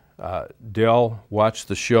couldn't. Dale watched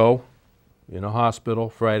the show in a hospital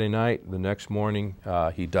Friday night. The next morning,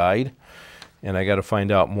 he died. And I got to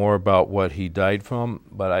find out more about what he died from.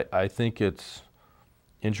 But I think it's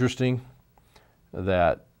interesting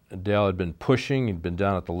that Dale had been pushing, he'd been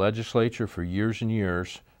down at the legislature for years and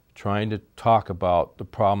years, trying to talk about the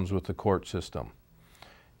problems with the court system.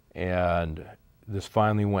 And this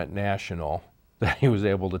finally went national, that he was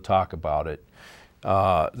able to talk about it.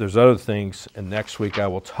 There's other things, and next week I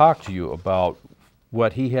will talk to you about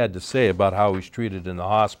what he had to say about how he's treated in the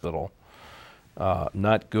hospital.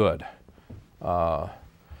 Not good.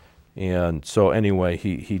 And so anyway,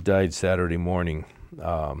 he died Saturday morning.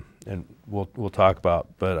 and we'll talk about,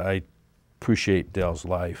 but I appreciate Dell's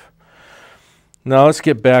life. Now let's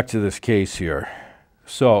get back to this case here.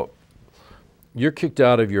 So you're kicked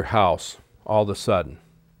out of your house all of a sudden.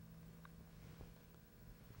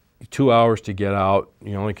 2 hours to get out.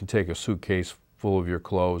 You only can take a suitcase full of your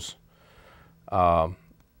clothes.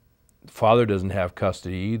 Father doesn't have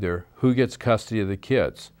custody either. Who gets custody of the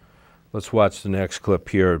kids? Let's watch the next clip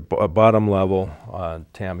here. Bottom level,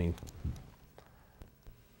 Tammy.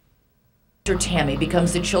 Tammy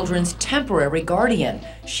becomes the children's temporary guardian.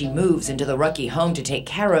 She moves into the Rucki home to take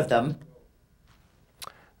care of them.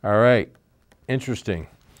 All right, interesting.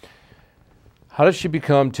 How did she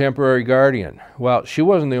become temporary guardian? Well, she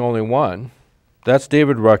wasn't the only one. That's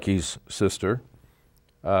David Rucki's sister.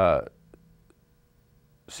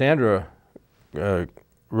 Sandra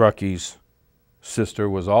Rucki's sister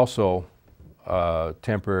was also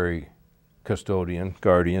temporary custodian,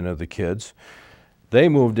 guardian of the kids. They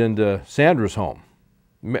moved into Sandra's home.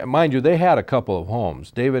 Mind you, they had a couple of homes.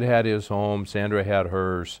 David had his home, Sandra had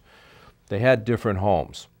hers. They had different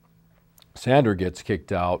homes. Sandra gets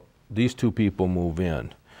kicked out. These two people move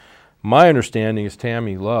in. My understanding is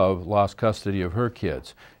Tammy Love lost custody of her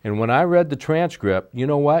kids. And when I read the transcript, you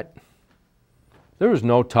know what? There was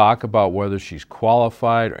no talk about whether she's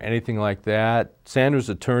qualified or anything like that. Sandra's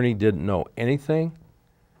attorney didn't know anything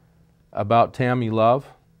about Tammy Love,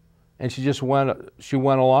 and she just went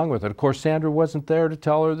along with it. Of course, Sandra wasn't there to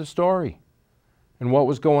tell her the story and what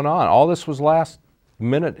was going on. All this was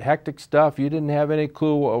last-minute hectic stuff. You didn't have any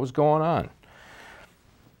clue what was going on.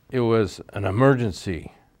 It was an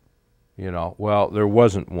emergency, you know. Well, there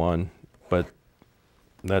wasn't one, but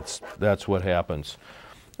that's what happens.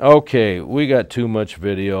 Okay, we got too much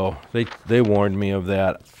video. They warned me of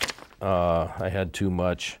that. I had too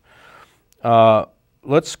much.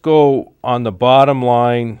 Let's go on the bottom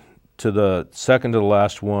line to the second to the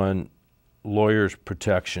last one, lawyers'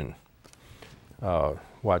 protection.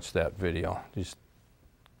 Watch that video. Just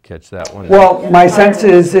catch that one. Well, my sense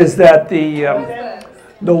is that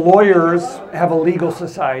the lawyers have a legal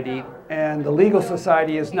society, and the legal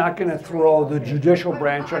society is not going to throw the judicial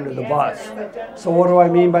branch under the bus. So what do I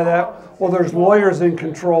mean by that? Well, there's lawyers in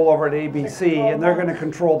control over at ABC, and they're going to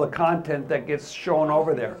control the content that gets shown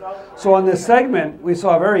over there. So on this segment, we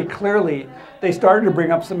saw very clearly they started to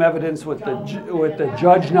bring up some evidence with the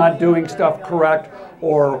judge not doing stuff correct,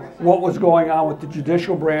 or what was going on with the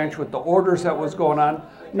judicial branch, with the orders that was going on.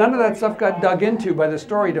 None of that stuff got dug into by the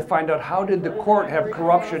story to find out how did the court have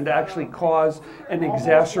corruption to actually cause and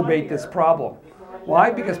exacerbate this problem.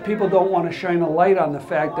 Why? Because people don't want to shine a light on the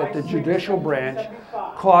fact that the judicial branch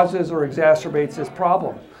causes or exacerbates this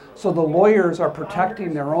problem. So the lawyers are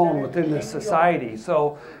protecting their own within this society.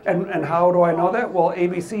 So, and how do I know that? Well,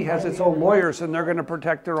 ABC has its own lawyers, and they're going to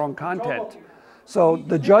protect their own content. So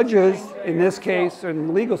the judges, in this case, in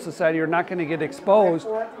the legal society, are not going to get exposed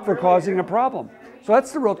for causing a problem. So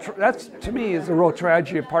that's the real, that's to me is the real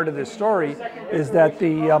tragedy part of this story, is that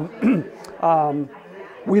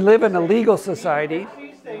we live in a legal society,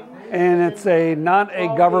 and it's not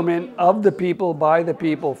a government of the people, by the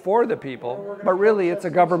people, for the people, but really it's a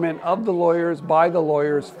government of the lawyers, by the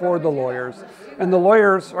lawyers, for the lawyers. And the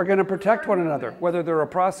lawyers are going to protect one another, whether they're a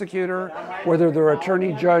prosecutor, whether they're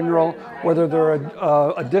attorney general, whether they're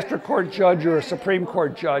a district court judge or a Supreme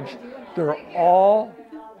Court judge. They're all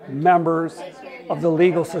members of the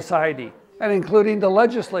legal society, and including the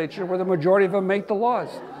legislature, where the majority of them make the laws.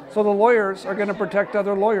 So the lawyers are going to protect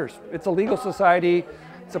other lawyers. It's a legal society.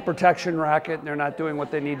 It's a protection racket, and they're not doing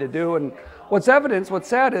what they need to do. And what's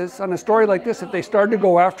sad is, on a story like this, if they started to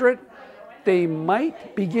go after it, they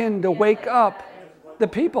might begin to wake up the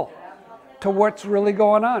people to what's really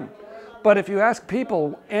going on. But if you ask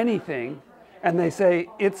people anything, and they say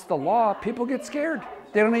it's the law, people get scared.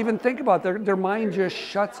 They don't even think about it. Their mind just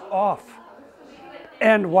shuts off.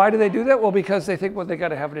 And why do they do that? Well, because they think, well, they got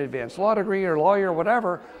to have an advanced law degree or lawyer or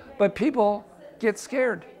whatever. But people get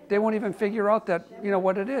scared. They won't even figure out that, you know,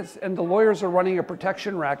 what it is. And the lawyers are running a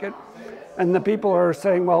protection racket. And the people are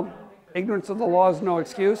saying, well, ignorance of the law is no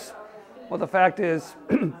excuse. Well, the fact is,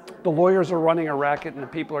 the lawyers are running a racket and the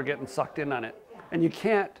people are getting sucked in on it. And you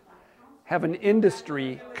can't have an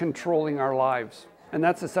industry controlling our lives. And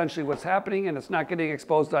that's essentially what's happening, and it's not getting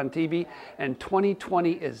exposed on TV. And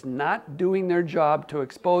 2020 is not doing their job to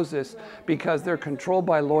expose this because they're controlled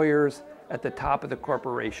by lawyers at the top of the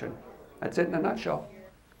corporation. That's it in a nutshell.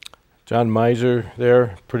 John Miser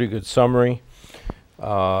there, pretty good summary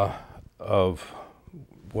of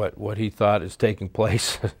what he thought is taking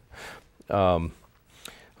place.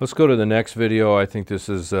 Let's go to the next video. I think this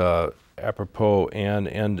is apropos,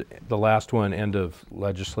 and the last one, end of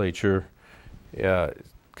legislature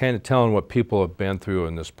kind of telling what people have been through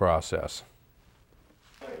in this process.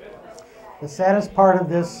 The saddest part of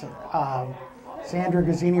this Sandra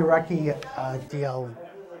Grazini-Rucki deal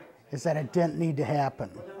is that it didn't need to happen.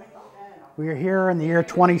 We are here in the year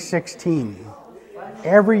 2016.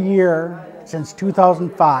 Every year since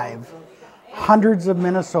 2005, hundreds of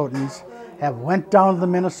Minnesotans have went down to the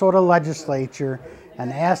Minnesota legislature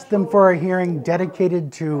and asked them for a hearing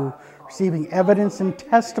dedicated to receiving evidence and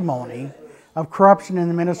testimony of corruption in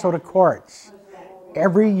the Minnesota courts.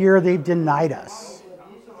 Every year they've denied us.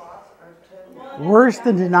 Worse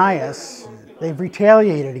than deny us, they've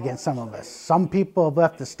retaliated against some of us. Some people have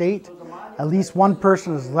left the state. At least one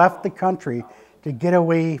person has left the country to get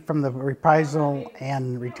away from the reprisal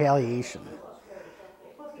and retaliation.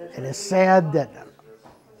 It is sad that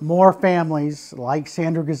more families like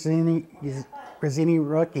Sandra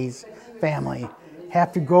Grazini-Rucki's family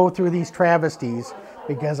have to go through these travesties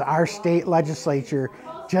because our state legislature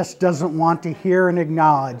just doesn't want to hear and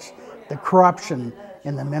acknowledge the corruption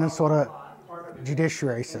in the Minnesota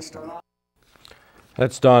judiciary system.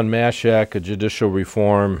 That's Don Mashak, a judicial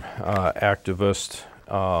reform activist,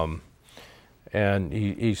 and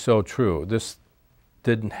he's so true. This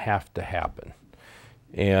didn't have to happen.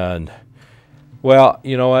 And, well,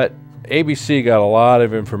 you know what? ABC got a lot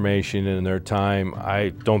of information in their time. I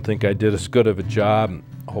don't think I did as good of a job.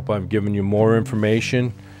 I hope I'm giving you more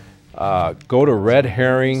information. Go to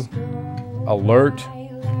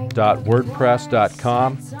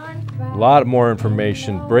redherringalert.wordpress.com. A lot more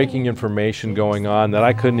information, breaking information going on that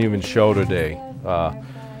I couldn't even show today.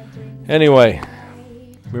 Anyway,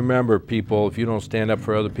 remember, people, if you don't stand up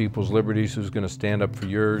for other people's liberties, who's going to stand up for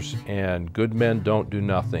yours? And good men don't do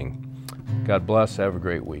nothing. God bless. Have a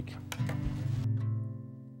great week.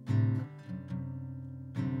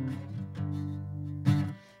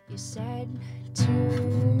 You said to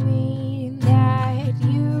me